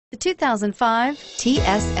The 2005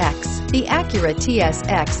 TSX. The Acura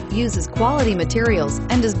TSX uses quality materials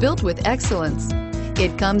and is built with excellence.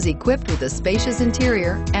 It comes equipped with a spacious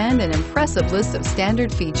interior and an impressive list of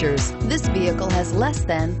standard features. This vehicle has less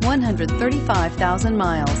than 135,000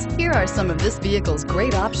 miles. Here are some of this vehicle's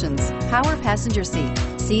great options: power passenger seat,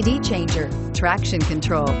 CD changer, traction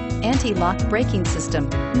control, anti-lock braking system,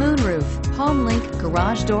 moonroof, HomeLink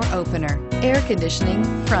garage door opener, air conditioning,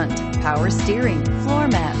 front, power steering, floor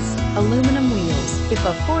mats, aluminum wheels. If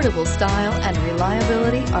affordable style and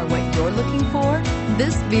reliability are what you're looking for,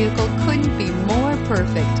 this vehicle couldn't be more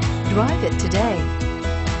perfect. Drive it today.